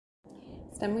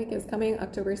STEM Week is coming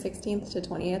October 16th to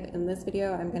 20th. In this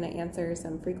video, I'm going to answer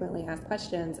some frequently asked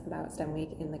questions about STEM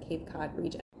Week in the Cape Cod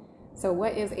region. So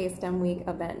what is a STEM Week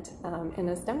event? And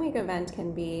a STEM Week event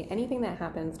can be anything that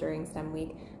happens during STEM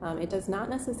Week. It does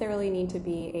not necessarily need to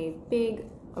be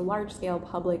a large-scale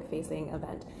public-facing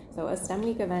event. So a STEM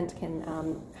Week event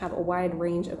can have a wide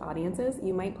range of audiences.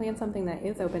 You might plan something that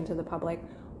is open to the public,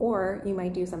 or you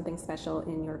might do something special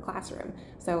in your classroom.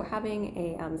 So having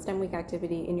a STEM Week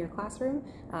activity in your classroom,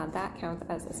 that counts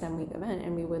as a STEM Week event,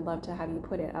 and we would love to have you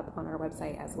put it up on our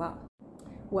website as well.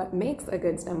 What makes a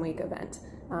good STEM Week event?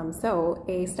 So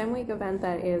a STEM Week event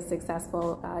that is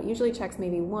successful usually checks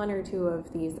maybe one or two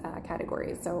of these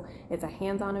categories. So it's a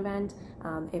hands-on event,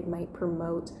 it might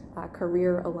promote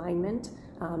career alignment,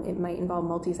 it might involve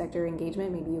multi-sector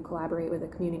engagement, maybe you collaborate with a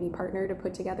community partner to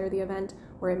put together the event,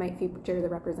 or it might feature the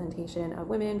representation of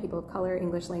women, people of color,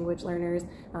 English language learners,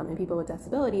 and people with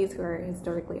disabilities who are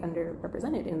historically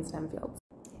underrepresented in STEM fields.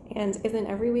 And isn't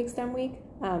every week STEM Week?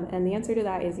 And the answer to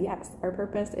that is yes. Our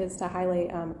purpose is to highlight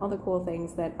all the cool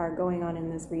things that are going on in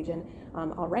this region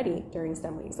already during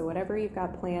STEM Week. So whatever you've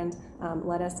got planned,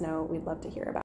 let us know. We'd love to hear about it.